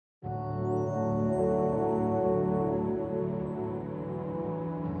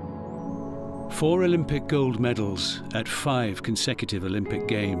4 Olympic gold medals at 5 consecutive Olympic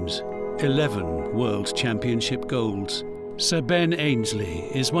Games, 11 World Championship golds. Sir Ben Ainslie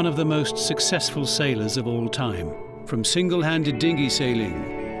is one of the most successful sailors of all time. From single-handed dinghy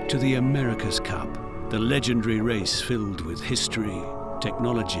sailing to the America's Cup, the legendary race filled with history,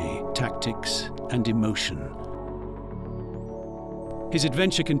 technology, tactics, and emotion. His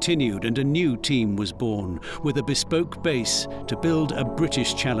adventure continued and a new team was born with a bespoke base to build a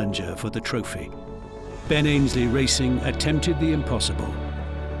British challenger for the trophy. Ben Ainslie Racing attempted the impossible,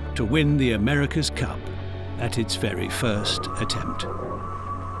 to win the America's Cup at its very first attempt.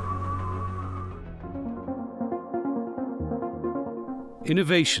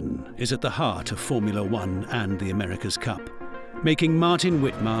 Innovation is at the heart of Formula One and the America's Cup, making Martin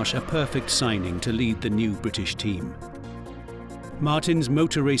Whitmarsh a perfect signing to lead the new British team. Martin's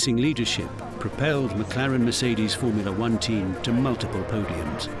motor racing leadership propelled McLaren Mercedes Formula One team to multiple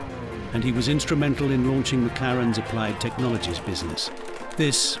podiums, and he was instrumental in launching McLaren's applied technologies business.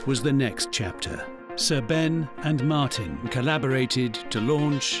 This was the next chapter. Sir Ben and Martin collaborated to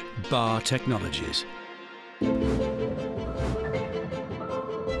launch BAR Technologies.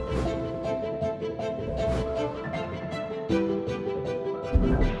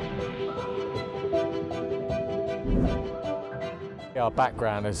 Our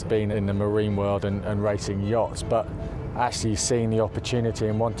background has been in the marine world and racing yachts, but actually seeing the opportunity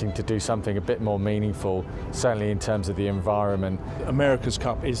and wanting to do something a bit more meaningful, certainly in terms of the environment. America's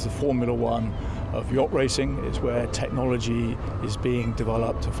Cup is the Formula One of yacht racing. It's where technology is being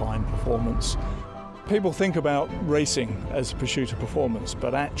developed to find performance. People think about racing as a pursuit of performance,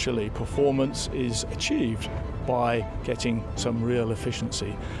 but actually performance is achieved by getting some real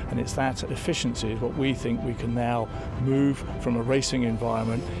efficiency. And it's that efficiency is what we think we can now move from a racing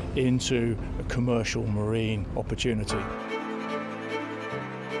environment into a commercial marine opportunity.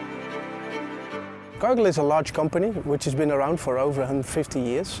 Cargill is a large company which has been around for over 150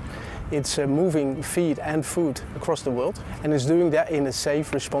 years. It's moving feed and food across the world, and it's doing that in a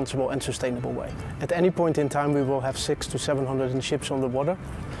safe, responsible and sustainable way. At any point in time we will have 600 to 700 ships on the water.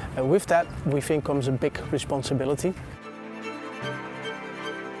 And with that we think comes a big responsibility.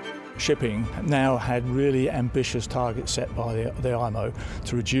 Shipping now had really ambitious targets set by the IMO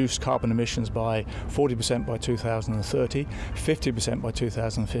to reduce carbon emissions by 40% by 2030, 50% by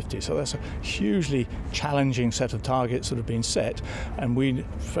 2050. So that's a hugely challenging set of targets that have been set, and we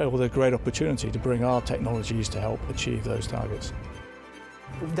feel there's a great opportunity to bring our technologies to help achieve those targets.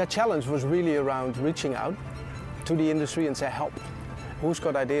 The challenge was really around reaching out to the industry and say, help. Who's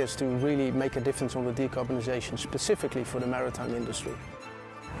got ideas to really make a difference on the decarbonisation, specifically for the maritime industry?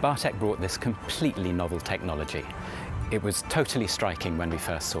 BAR brought this completely novel technology. It was totally striking when we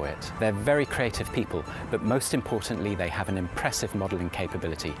first saw it. They're very creative people, but most importantly, they have an impressive modelling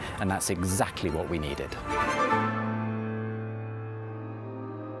capability, and that's exactly what we needed.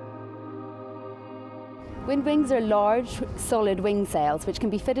 Wind wings are large, solid wing sails which can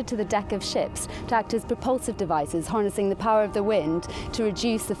be fitted to the deck of ships to act as propulsive devices, harnessing the power of the wind to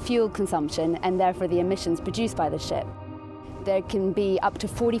reduce the fuel consumption and therefore the emissions produced by the ship. There can be up to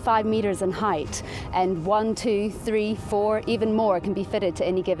 45 metres in height, and 1, 2, 3, 4, even more can be fitted to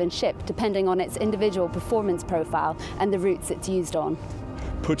any given ship, depending on its individual performance profile and the routes it's used on.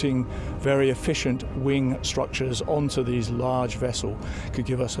 Putting very efficient wing structures onto these large vessels could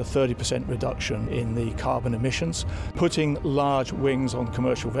give us a 30% reduction in the carbon emissions. Putting large wings on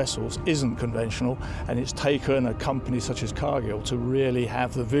commercial vessels isn't conventional, and it's taken a company such as Cargill to really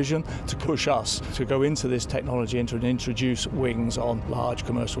have the vision to push us to go into this technology and to introduce wings on large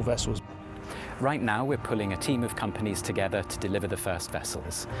commercial vessels. Right now we're pulling a team of companies together to deliver the first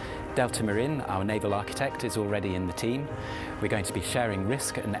vessels. Delta Marine, our naval architect, is already in the team. We're going to be sharing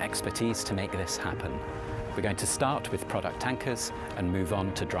risk and expertise to make this happen. We're going to start with product tankers and move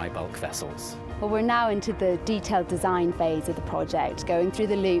on to dry bulk vessels. Well, we're now into the detailed design phase of the project, going through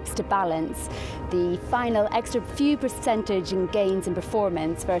the loops to balance the final extra few percentage in gains in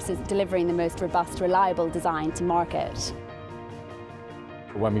performance versus delivering the most robust, reliable design to market.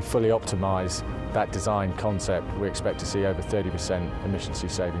 When we fully optimise that design concept, we expect to see over 30% emissions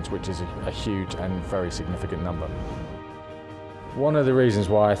savings, which is a huge and very significant number. One of the reasons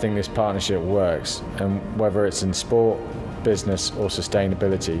why I think this partnership works, and whether it's in sport, business or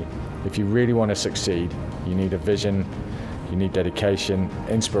sustainability, if you really want to succeed, you need a vision, you need dedication,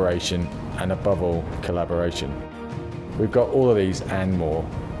 inspiration and above all, collaboration. We've got all of these and more.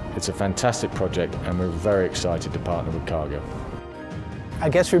 It's a fantastic project and we're very excited to partner with Cargill. I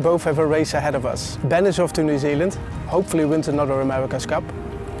guess we both have a race ahead of us. Ben is off to New Zealand, hopefully wins another America's Cup.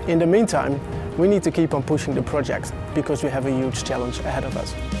 In the meantime, we need to keep on pushing the project because we have a huge challenge ahead of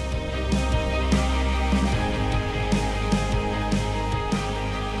us.